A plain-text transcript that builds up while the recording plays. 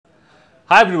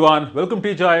Hi everyone, welcome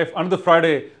to TGIF, another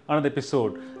Friday, another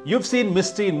episode. You've seen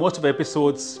Misty in most of the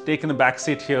episodes, taken a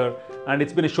backseat here, and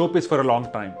it's been a showpiece for a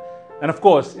long time. And of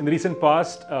course, in the recent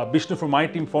past, Vishnu from my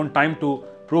team found time to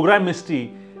program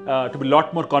Misty to be a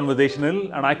lot more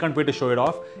conversational, and I can't wait to show it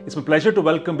off. It's my pleasure to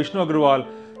welcome Vishnu Agrawal,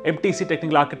 MTC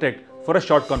Technical Architect, for a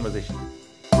short conversation.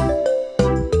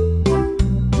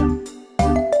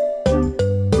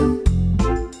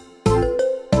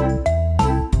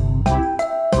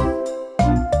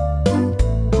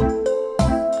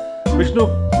 Vishnu,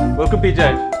 welcome to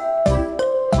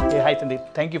TGIF. Hey, hi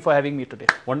Sandeep. Thank you for having me today.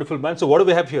 Wonderful, man. So what do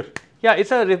we have here? Yeah,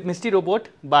 it's a Misty Robot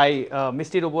by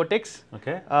Misty Robotics.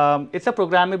 Okay. It's a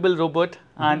programmable robot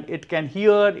and it can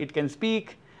hear, it can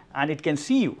speak, and it can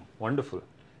see you. Wonderful.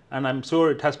 And I'm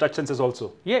sure it has touch sensors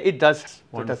also. Yeah, it does.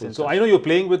 Wonderful. So I know you're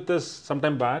playing with this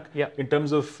sometime back. Yeah. In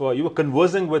terms of you were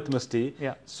conversing with Misty.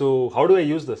 Yeah. So how do I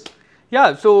use this?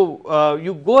 Yeah, so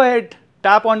you go ahead,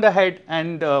 tap on the head,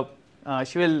 and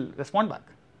she will respond back.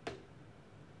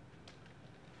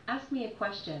 Ask me a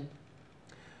question.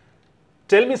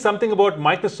 Tell me something about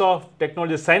Microsoft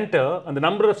Technology Center and the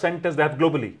number of centers they have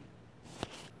globally.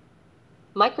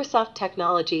 Microsoft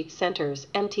Technology Centers,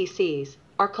 MTCs,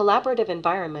 are collaborative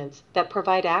environments that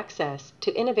provide access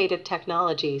to innovative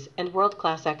technologies and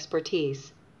world-class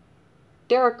expertise.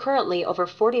 There are currently over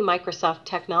 40 Microsoft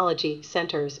Technology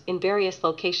Centers in various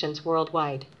locations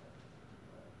worldwide.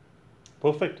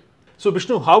 Perfect. So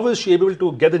Vishnu, how is she able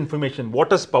to get the information?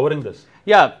 What is powering this?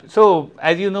 Yeah, so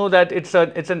as you know that it's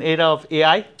an era of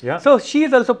AI. Yeah. So she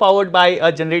is also powered by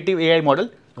a generative AI model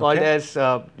called as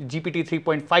GPT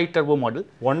 3.5 turbo model.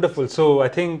 Wonderful. So I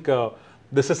think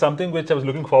this is something which I was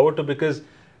looking forward to, because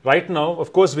right now,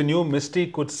 of course, we knew Misty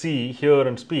could see, hear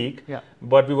and speak,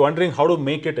 but we were wondering how to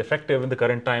make it effective in the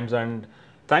current times. And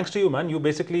thanks to you, man, you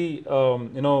basically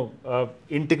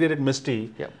integrated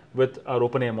Misty with our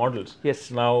OpenAI models.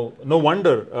 Yes. Now, no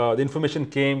wonder the information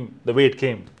came the way it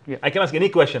came. Yeah. I can ask any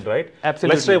question, right?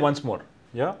 Absolutely. Let's try once more.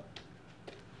 Yeah.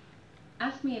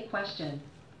 Ask me a question.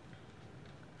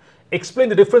 Explain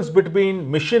the difference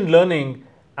between machine learning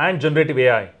and generative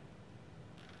AI.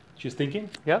 She's thinking.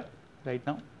 Yeah, right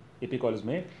now. AP call is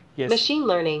made. Yes. Machine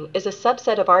learning is a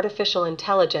subset of artificial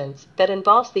intelligence that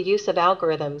involves the use of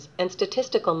algorithms and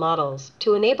statistical models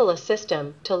to enable a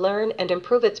system to learn and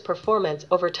improve its performance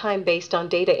over time based on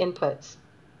data inputs.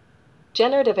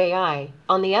 Generative AI,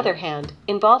 on the other hand,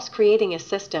 involves creating a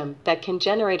system that can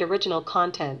generate original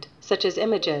content, such as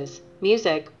images,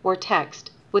 music, or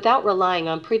text, without relying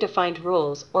on predefined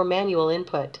rules or manual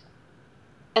input.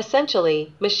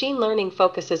 Essentially, machine learning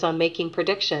focuses on making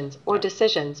predictions or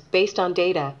decisions based on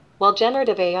data, while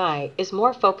generative AI is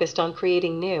more focused on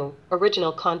creating new,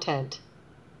 original content.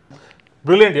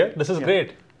 Brilliant, yeah. This is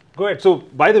great. Go ahead. So,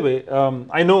 by the way,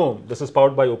 I know this is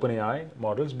powered by OpenAI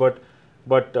models, but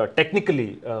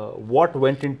technically, what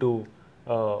went into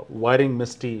wiring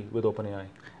Misty with OpenAI?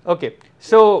 Okay,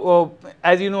 so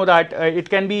as you know that it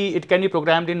can be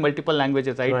programmed in multiple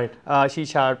languages, right? C#,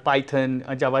 Python,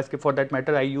 JavaScript. For that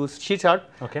matter, I use C#.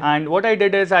 Okay. And what I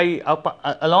did is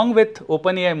along with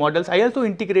OpenAI models, I also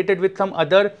integrated with some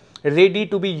other ready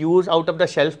to be used out of the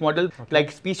shelf model,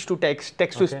 like speech to text,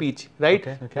 text to speech, right?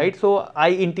 Right. So I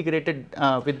integrated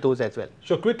with those as well.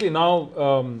 So quickly now,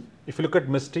 if you look at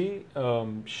Misty,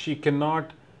 she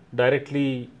cannot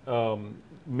directly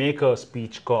make a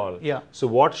speech call. Yeah. So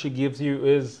what she gives you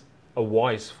is a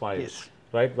voice file. Yes.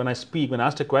 Right. When I speak, when I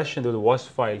ask a question, there's a voice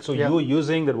file. So you're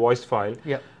using that voice file,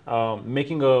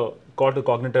 making a call to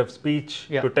cognitive speech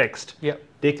to text,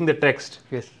 taking the text,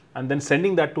 and then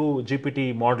sending that to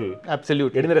GPT model.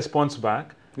 Absolutely. Getting the response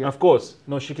back. And of course,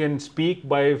 she can speak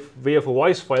by way of a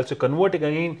voice file. So converting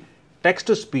again text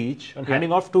to speech and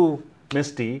handing off to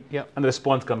Misty, and the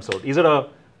response comes out. Is it a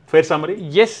fair summary?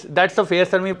 Yes, that's a fair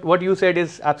summary. What you said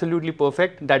is absolutely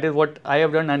perfect. That is what I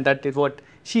have done, and that is what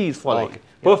she is following. Okay.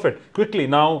 Perfect. Quickly,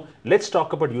 now let's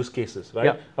talk about use cases,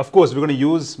 right? Of course, we're going to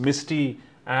use Misty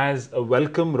as a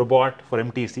welcome robot for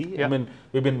MTC. I mean,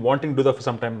 we've been wanting to do that for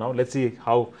some time now. Let's see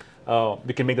how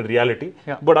we can make that reality.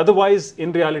 But otherwise,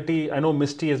 in reality, I know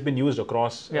Misty has been used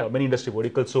across many industry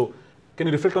verticals. So can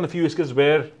you reflect on a few use cases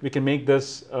where we can make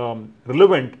this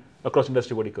relevant across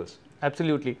industry verticals?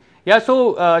 Absolutely. Yeah,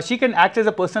 so she can act as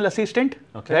a personal assistant,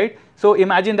 right? So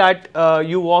imagine that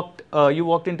you walked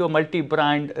into a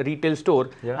multi-brand retail store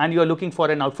and you are looking for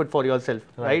an outfit for yourself,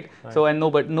 right? So and no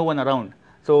one around.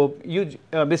 So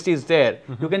Misty is there.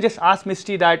 You can just ask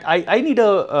Misty that I need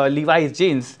a Levi's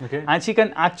jeans, and she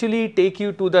can actually take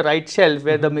you to the right shelf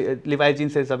where the Levi's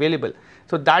jeans is available.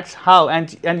 So that's how,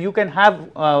 and you can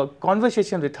have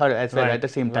conversation with her as well at the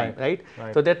same time, right?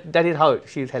 So that is how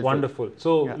she is helpful. Wonderful.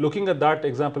 So looking at that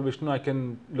example, Vishnu, I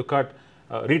can look at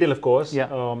retail, of course,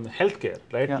 healthcare,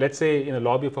 right? Let's say in a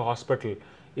lobby of a hospital,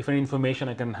 if any information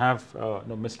I can have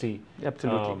Misty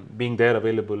being there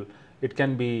available. It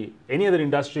can be any other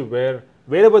industry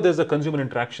wherever there's a consumer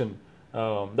interaction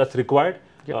that's required.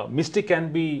 Misty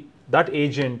can be that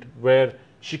agent where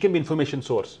she can be information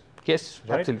source. Yes,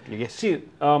 right? Absolutely. Yes. See,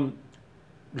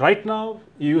 right now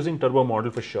you're using turbo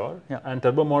model for sure, and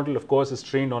turbo model, of course, is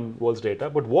trained on world's data.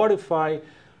 But what if I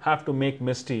have to make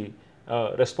Misty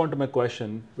respond to my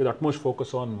question with utmost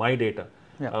focus on my data?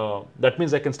 That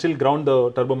means I can still ground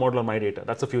the turbo model on my data.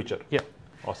 That's the future. Yeah.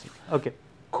 Awesome. Okay.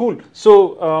 Cool.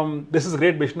 So this is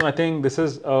great, Vishnu. I think this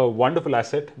is a wonderful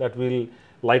asset that will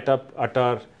light up at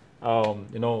our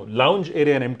lounge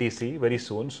area in MTC very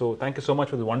soon. So thank you so much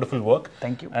for the wonderful work.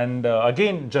 Thank you. And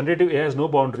again, generative AI has no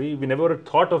boundary. We never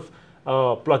thought of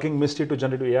plugging Misty to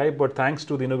generative AI, but thanks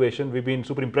to the innovation, we've been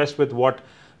super impressed with what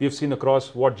we've seen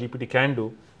across what GPT can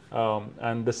do,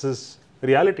 and this is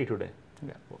reality today.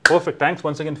 Perfect. Thanks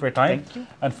once again for your time. Thank you.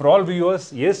 And for all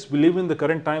viewers, yes, we live in the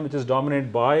current time which is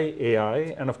dominated by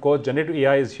AI, and of course, generative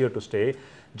AI is here to stay.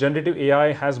 Generative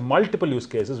AI has multiple use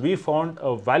cases. We found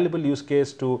a valuable use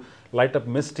case to light up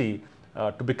Misty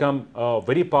to become a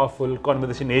very powerful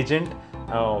conversation agent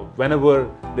whenever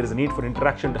there is a need for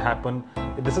interaction to happen.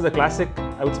 This is a classic,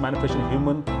 I would say, manifestation of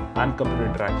human and computer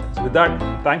interactions. With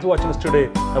that, thanks for watching us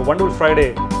today. Have a wonderful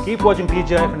Friday. Keep watching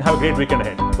TGIF and have a great weekend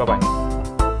ahead. Bye-bye.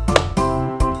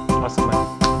 Awesome, man.